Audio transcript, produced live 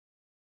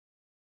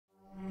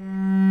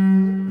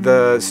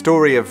The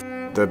story of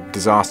the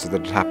disaster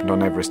that had happened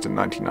on Everest in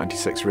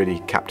 1996 really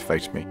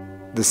captivated me.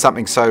 There's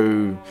something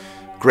so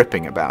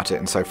gripping about it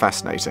and so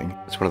fascinating.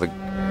 It's one of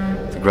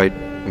the great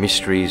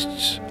mysteries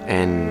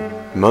and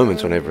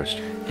moments on Everest.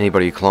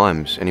 Anybody who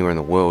climbs anywhere in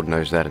the world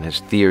knows that and has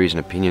theories and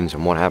opinions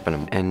on what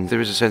happened. And there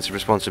is a sense of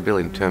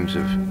responsibility in terms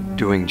of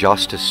doing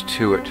justice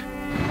to it.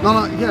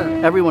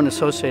 Everyone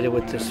associated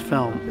with this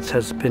film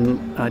has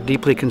been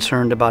deeply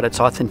concerned about its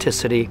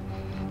authenticity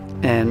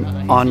and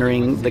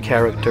honoring the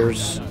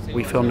characters.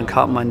 We filmed in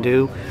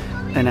Kathmandu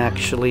and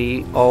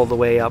actually all the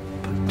way up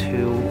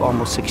to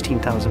almost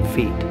 16,000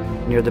 feet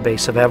near the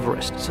base of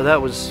Everest. So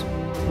that was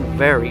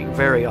very,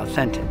 very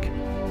authentic. You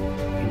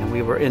know,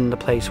 we were in the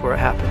place where it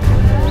happened.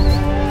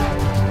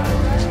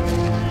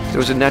 There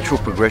was a natural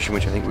progression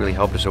which I think really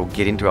helped us all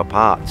get into our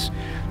parts.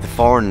 The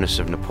foreignness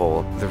of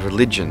Nepal, the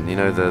religion, you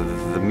know,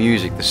 the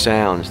music, the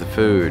sounds, the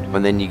food,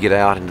 and then you get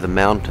out into the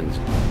mountains.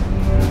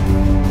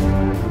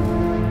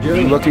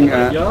 You're looking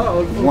at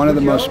one of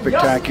the most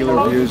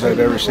spectacular views I've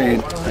ever seen.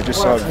 I just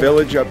saw a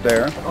village up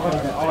there,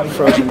 a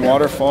frozen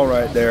waterfall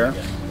right there,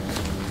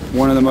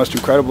 one of the most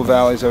incredible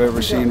valleys I've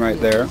ever seen right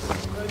there.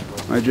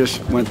 I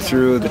just went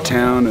through the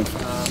town of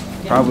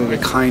probably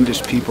the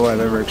kindest people I've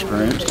ever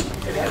experienced.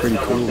 Pretty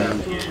cool, man.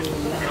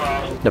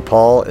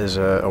 Nepal is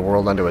a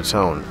world unto its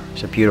own.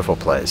 It's a beautiful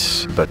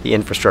place, but the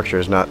infrastructure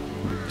is not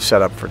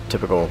set up for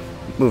typical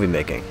movie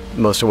making.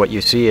 Most of what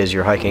you see as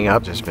you're hiking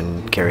up has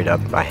been carried up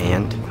by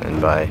hand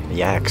and by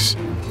yaks.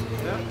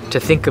 To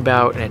think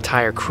about an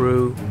entire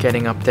crew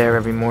getting up there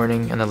every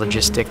morning and the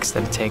logistics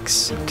that it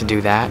takes to do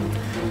that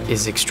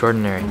is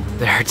extraordinary.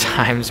 There are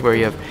times where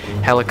you have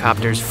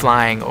helicopters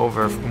flying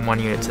over from one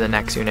unit to the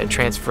next unit,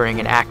 transferring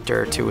an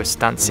actor to a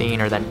stunt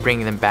scene or then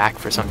bringing them back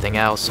for something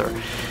else, or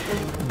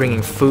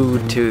bringing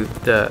food to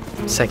the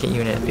second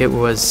unit. It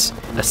was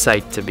a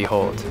sight to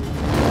behold.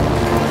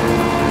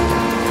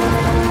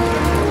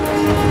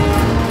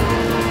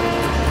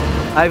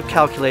 I've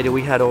calculated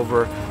we had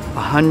over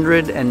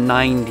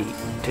 190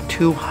 to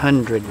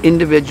 200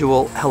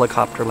 individual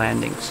helicopter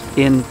landings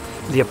in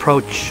the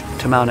approach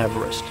to Mount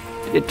Everest.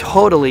 It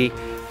totally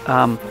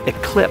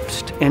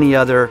eclipsed any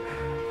other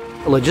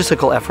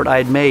logistical effort I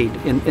had made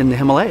in the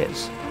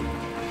Himalayas.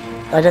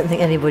 I don't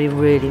think anybody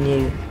really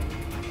knew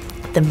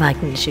the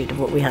magnitude of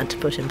what we had to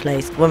put in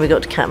place. When we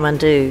got to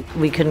Kathmandu,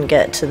 we couldn't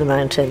get to the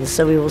mountains,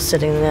 so we were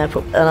sitting in the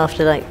airport, and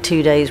after like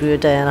 2 days we were a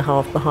day and a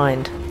half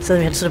behind. So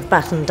we had to sort of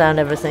batten down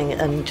everything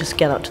and just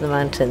get up to the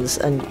mountains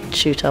and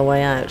shoot our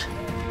way out.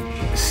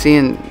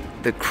 Seeing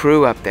the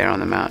crew up there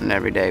on the mountain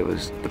every day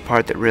was the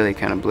part that really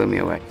kind of blew me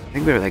away. I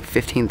think we were like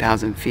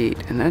 15,000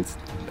 feet, and that's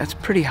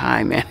pretty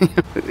high, man.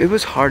 It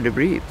was hard to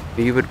breathe.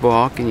 You would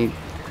walk and you'd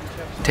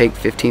take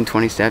 15,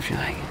 20 steps, you're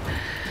like,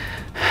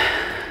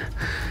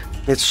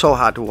 it's so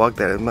hard to walk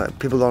there.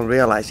 People don't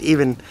realize,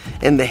 even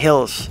in the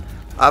hills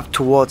up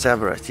towards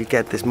Everest, you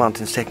get this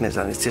mountain sickness,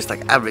 and it's just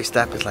like every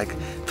step is like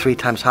 3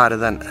 times harder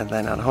than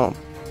at home.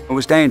 It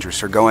was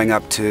dangerous, or going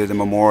up to the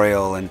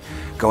memorial and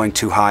going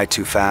too high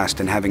too fast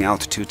and having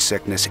altitude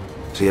sickness.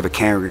 So you have a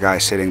camera guy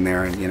sitting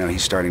there, and you know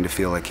he's starting to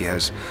feel like he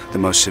has the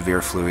most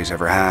severe flu he's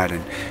ever had,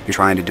 and you're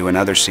trying to do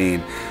another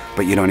scene,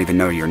 but you don't even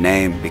know your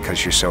name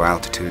because you're so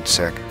altitude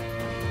sick.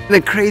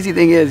 The crazy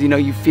thing is, you know,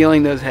 you're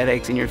feeling those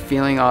headaches and you're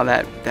feeling all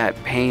that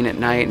pain at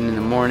night and in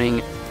the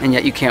morning, and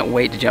yet you can't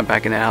wait to jump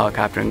back in the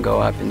helicopter and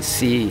go up and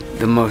see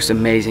the most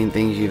amazing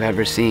things you've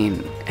ever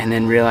seen, and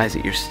then realize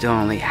that you're still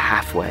only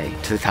halfway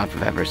to the top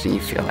of Everest and you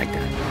feel like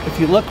that. If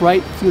you look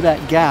right through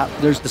that gap,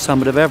 there's the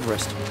summit of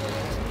Everest.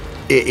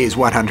 It is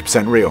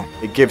 100% real.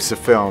 It gives the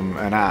film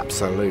an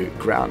absolute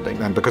grounding,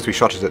 and because we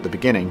shot it at the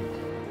beginning,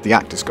 the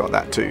actors got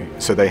that too.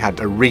 So they had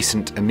a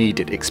recent,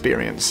 immediate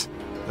experience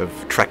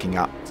of trekking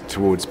up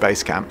towards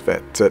base camp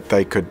that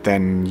they could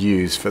then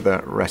use for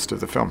the rest of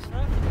the film.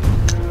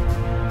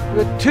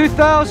 We're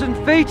 2,000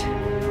 feet,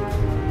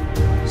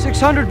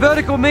 600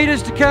 vertical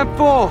meters to Camp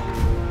 4.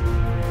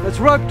 That's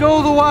roped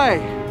all the way.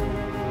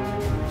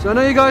 So I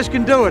know you guys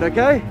can do it,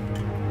 okay?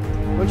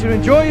 I want you to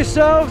enjoy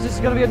yourselves. It's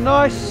going to be a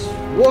nice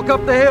walk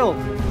up the hill.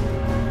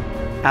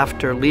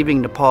 After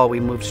leaving Nepal, we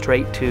moved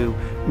straight to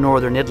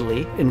northern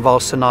Italy, in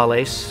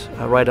Valsanales,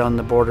 right on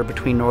the border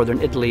between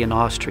northern Italy and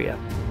Austria.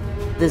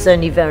 There's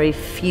only very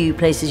few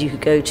places you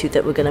could go to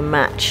that were going to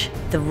match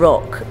the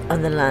rock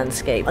and the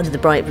landscape under the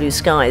bright blue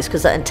skies,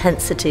 because that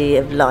intensity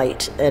of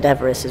light at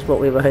Everest is what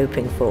we were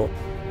hoping for.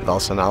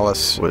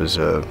 Valsanales was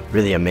a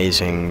really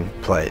amazing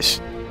place.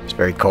 It's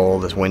very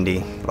cold, it's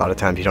windy. A lot of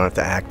times you don't have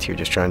to act, you're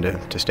just trying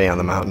to stay on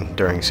the mountain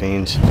during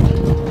scenes.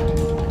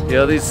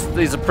 Yeah,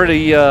 these are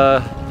pretty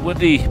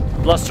windy,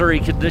 blustery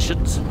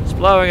conditions. It's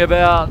blowing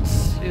about,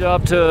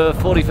 up to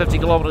 40, 50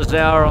 kilometers an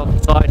hour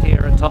on site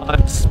here at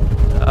times.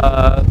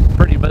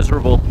 Pretty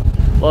miserable.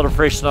 A lot of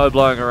fresh snow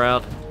blowing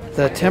around.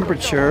 The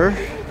temperature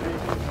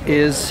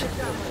is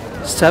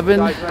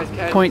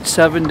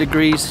 7.7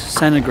 degrees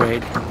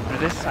centigrade.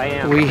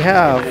 We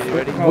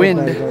have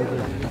wind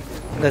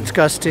that's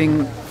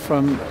gusting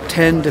from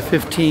 10 to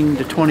 15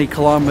 to 20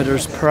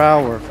 kilometers per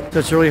hour. So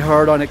it's really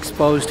hard on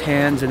exposed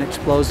hands and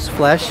exposed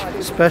flesh,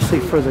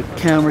 especially for the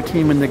camera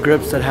team and the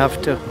grips that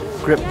have to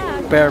grip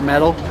bare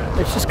metal.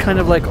 It's just kind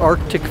of like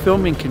Arctic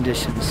filming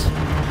conditions.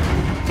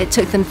 It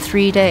took them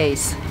 3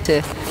 days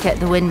to get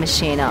the wind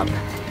machine up.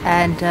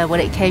 And when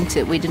it came to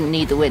it, we didn't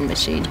need the wind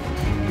machine.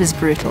 It was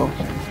brutal.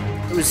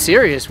 It was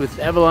serious with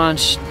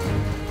avalanche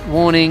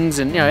warnings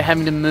and,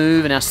 having to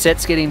move and our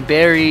sets getting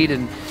buried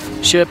and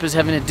Sherpas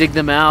having to dig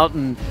them out,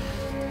 and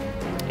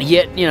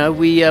yet,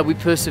 we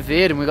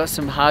persevered and we got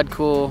some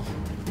hardcore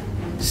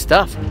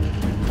stuff.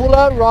 Pull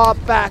out, Rob,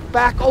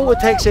 back,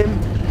 overtakes him.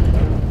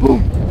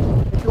 Boom,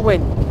 the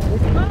wind.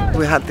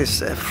 We had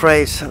this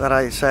phrase that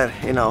I said,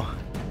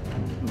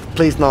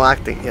 please no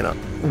acting,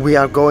 We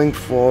are going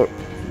for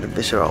the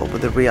visceral,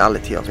 but the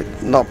reality of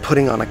it, not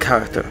putting on a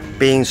character,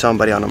 being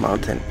somebody on a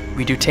mountain.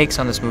 We do takes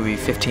on this movie,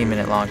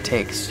 15-minute long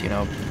takes.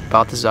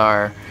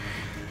 Baltasar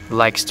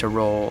likes to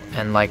roll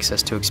and likes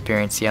us to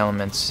experience the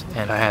elements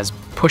and has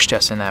pushed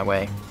us in that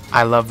way.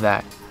 I love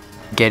that.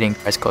 Getting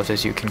as close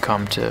as you can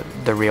come to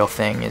the real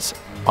thing is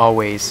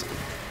always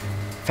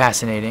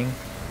fascinating.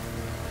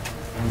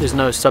 There's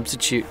no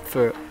substitute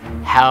for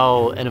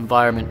how an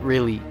environment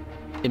really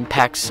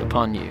impacts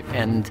upon you,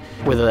 and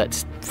whether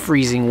that's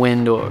freezing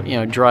wind or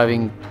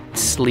driving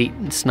sleet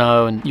and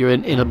snow and your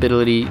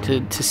inability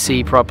to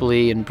see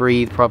properly and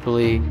breathe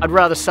properly. I'd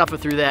rather suffer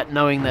through that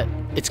knowing that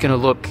it's going to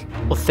look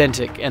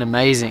authentic and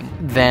amazing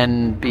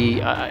than be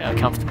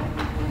comfortable.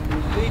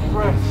 Deep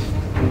breath.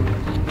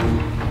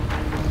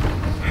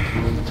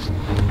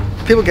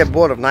 People get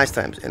bored of nice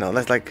times,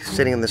 that's like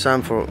sitting in the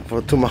sun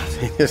for 2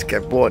 months. You just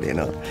get bored,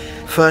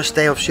 First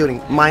day of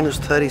shooting, minus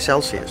 30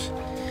 Celsius.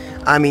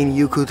 I mean,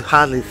 you could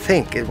hardly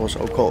think it was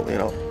so cold,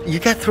 You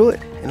get through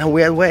it in a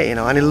weird way,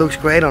 and it looks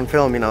great on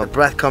film,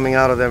 breath coming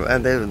out of them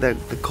and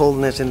the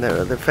coldness in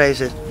their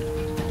faces.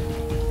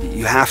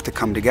 You have to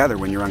come together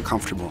when you're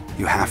uncomfortable.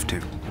 You have to,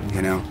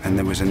 and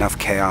there was enough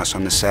chaos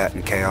on the set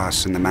and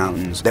chaos in the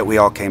mountains that we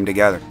all came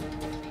together.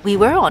 We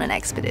were on an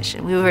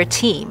expedition. We were a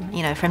team,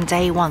 from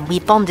day one.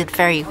 We bonded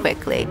very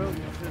quickly.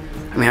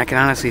 I mean, I can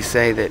honestly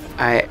say that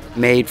I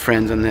made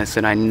friends on this,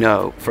 and I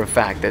know for a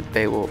fact that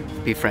they will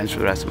be friends for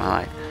the rest of my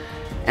life.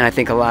 And I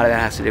think a lot of that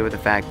has to do with the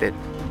fact that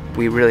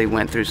we really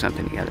went through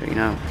something together,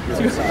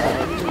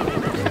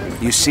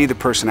 You see the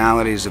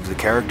personalities of the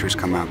characters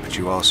come out, but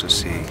you also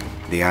see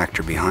the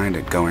actor behind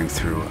it going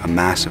through a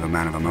massive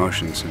amount of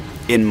emotions. And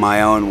in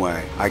my own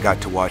way, I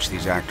got to watch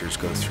these actors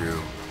go through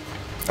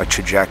a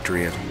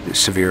trajectory of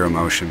severe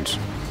emotions.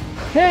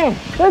 Hey,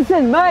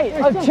 listen, mate,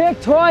 I've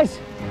checked twice.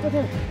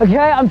 Okay,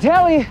 I'm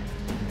telling you,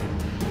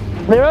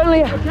 they're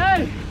only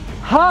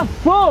half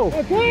full.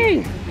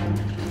 Okay.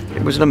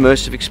 It was an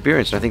immersive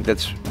experience, and I think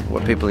that's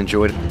what people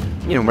enjoyed.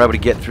 We're able to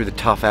get through the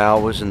tough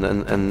hours and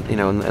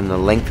the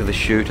length of the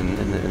shoot and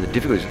the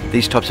difficulties.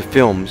 These types of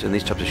films and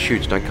these types of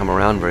shoots don't come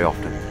around very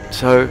often.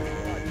 So,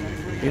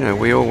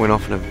 we all went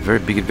off on a very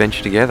big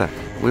adventure together.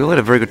 We all had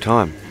a very good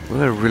time. We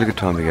all had a really good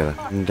time together,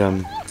 and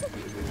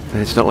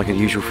it's not like a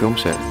usual film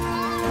set.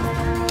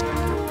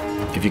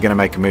 If you're going to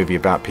make a movie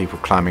about people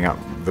climbing up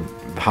the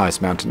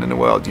highest mountain in the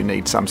world, you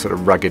need some sort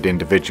of rugged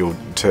individual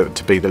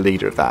to be the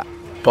leader of that.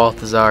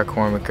 Baltasar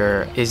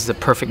Kormákur is the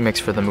perfect mix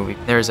for the movie.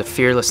 There is a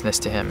fearlessness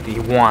to him.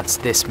 He wants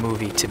this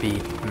movie to be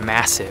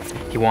massive.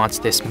 He wants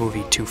this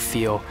movie to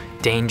feel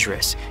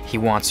dangerous. He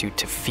wants you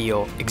to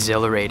feel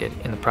exhilarated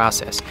in the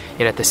process.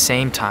 Yet at the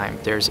same time,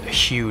 there's a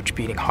huge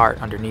beating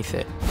heart underneath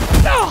it.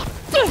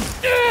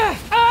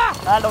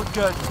 That looked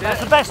good. That's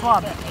the best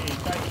one.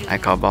 I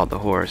call Balt the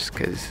horse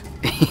because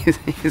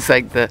he's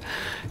like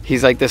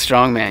the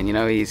strong man,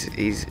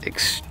 He's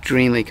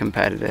extremely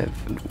competitive,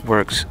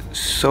 works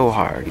so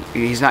hard.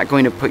 He's not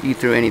going to put you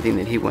through anything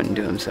that he wouldn't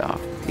do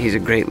himself. He's a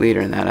great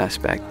leader in that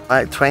aspect.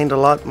 I trained a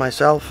lot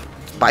myself,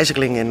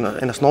 bicycling in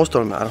a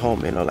snowstorm at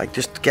home,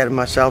 just getting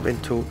myself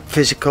into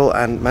physical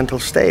and mental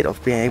state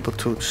of being able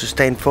to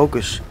sustain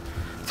focus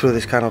through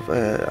this kind of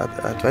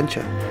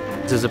adventure.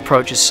 His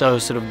approach is so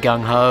sort of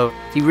gung-ho.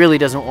 He really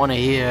doesn't want to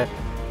hear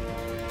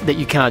that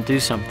you can't do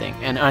something.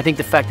 And I think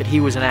the fact that he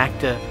was an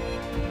actor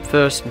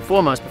first and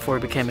foremost before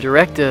he became a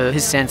director,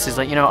 his sense is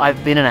like,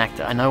 I've been an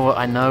actor. I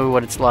know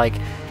what it's like,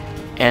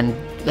 and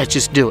let's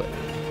just do it.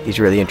 He's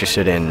really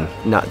interested in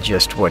not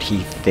just what he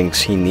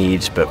thinks he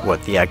needs, but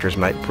what the actors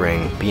might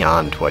bring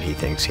beyond what he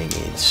thinks he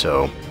needs.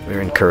 So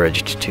we're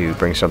encouraged to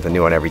bring something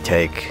new on every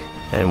take.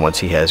 And once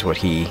he has what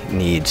he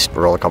needs,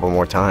 roll a couple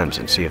more times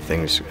and see if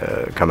things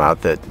come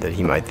out that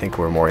he might think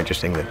were more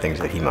interesting than things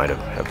that he might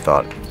have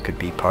thought could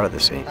be part of the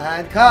scene.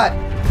 And cut!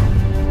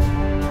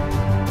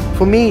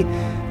 For me,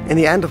 in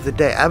the end of the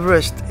day,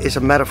 Everest is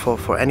a metaphor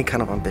for any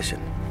kind of ambition.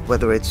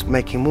 Whether it's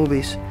making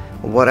movies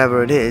or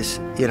whatever it is,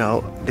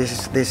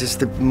 this is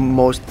the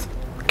most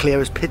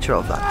clearest picture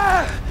of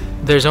that.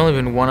 There's only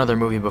been one other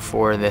movie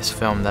before this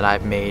film that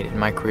I've made in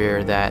my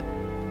career that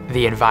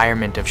the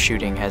environment of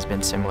shooting has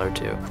been similar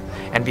to.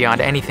 And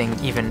beyond anything,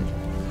 even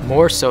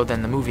more so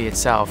than the movie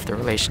itself, the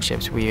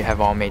relationships we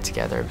have all made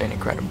together have been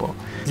incredible.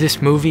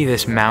 This movie,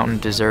 this mountain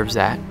deserves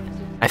that.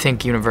 I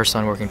think Universal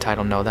and Working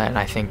Title know that, and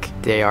I think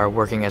they are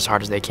working as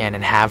hard as they can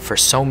and have for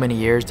so many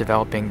years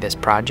developing this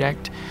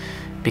project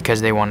because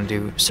they want to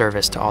do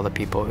service to all the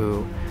people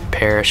who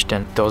perished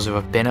and those who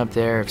have been up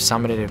there, have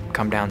summited, have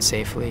come down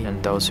safely,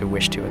 and those who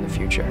wish to in the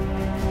future.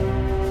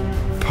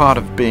 Part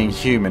of being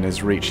human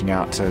is reaching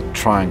out to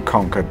try and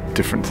conquer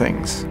different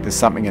things. There's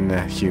something in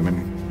the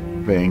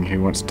human being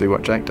who wants to do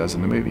what Jake does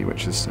in the movie,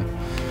 which is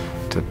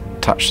to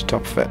touch the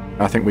top of it.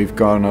 I think we've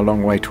gone a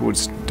long way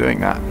towards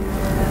doing that.